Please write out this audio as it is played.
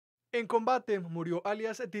En combate murió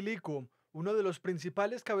alias Tilico, uno de los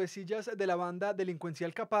principales cabecillas de la banda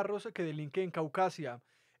delincuencial Caparros que delinque en Caucasia.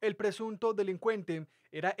 El presunto delincuente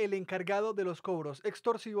era el encargado de los cobros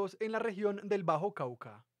extorsivos en la región del Bajo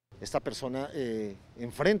Cauca. Esta persona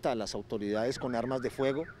enfrenta a las autoridades con armas de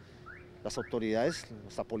fuego. Las autoridades,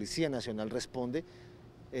 nuestra Policía Nacional responde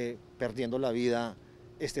perdiendo la vida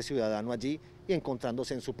este ciudadano allí y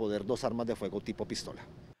encontrándose en su poder dos armas de fuego tipo pistola.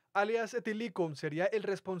 Alias Tilico sería el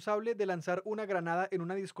responsable de lanzar una granada en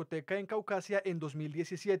una discoteca en Caucasia en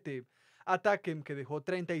 2017, ataque que dejó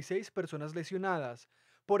 36 personas lesionadas.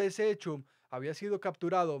 Por ese hecho, había sido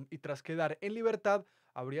capturado y tras quedar en libertad,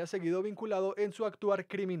 habría seguido vinculado en su actuar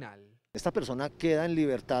criminal. Esta persona queda en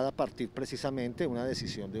libertad a partir precisamente de una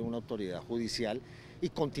decisión de una autoridad judicial y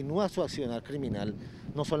continúa su accionar criminal,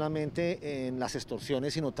 no solamente en las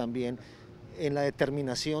extorsiones, sino también en la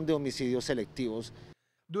determinación de homicidios selectivos.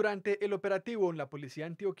 Durante el operativo, la policía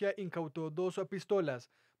de Antioquia incautó dos pistolas,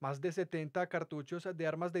 más de 70 cartuchos de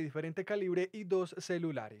armas de diferente calibre y dos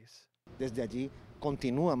celulares. Desde allí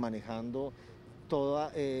continúa manejando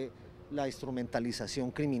toda la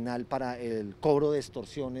instrumentalización criminal para el cobro de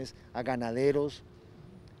extorsiones a ganaderos,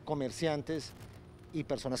 comerciantes y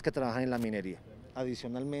personas que trabajan en la minería.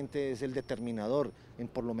 Adicionalmente es el determinador en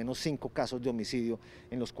por lo menos 5 casos de homicidio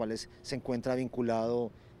en los cuales se encuentra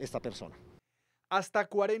vinculado esta persona. Hasta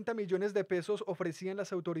 40 millones de pesos ofrecían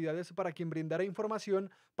las autoridades para quien brindara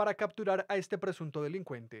información para capturar a este presunto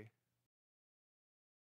delincuente.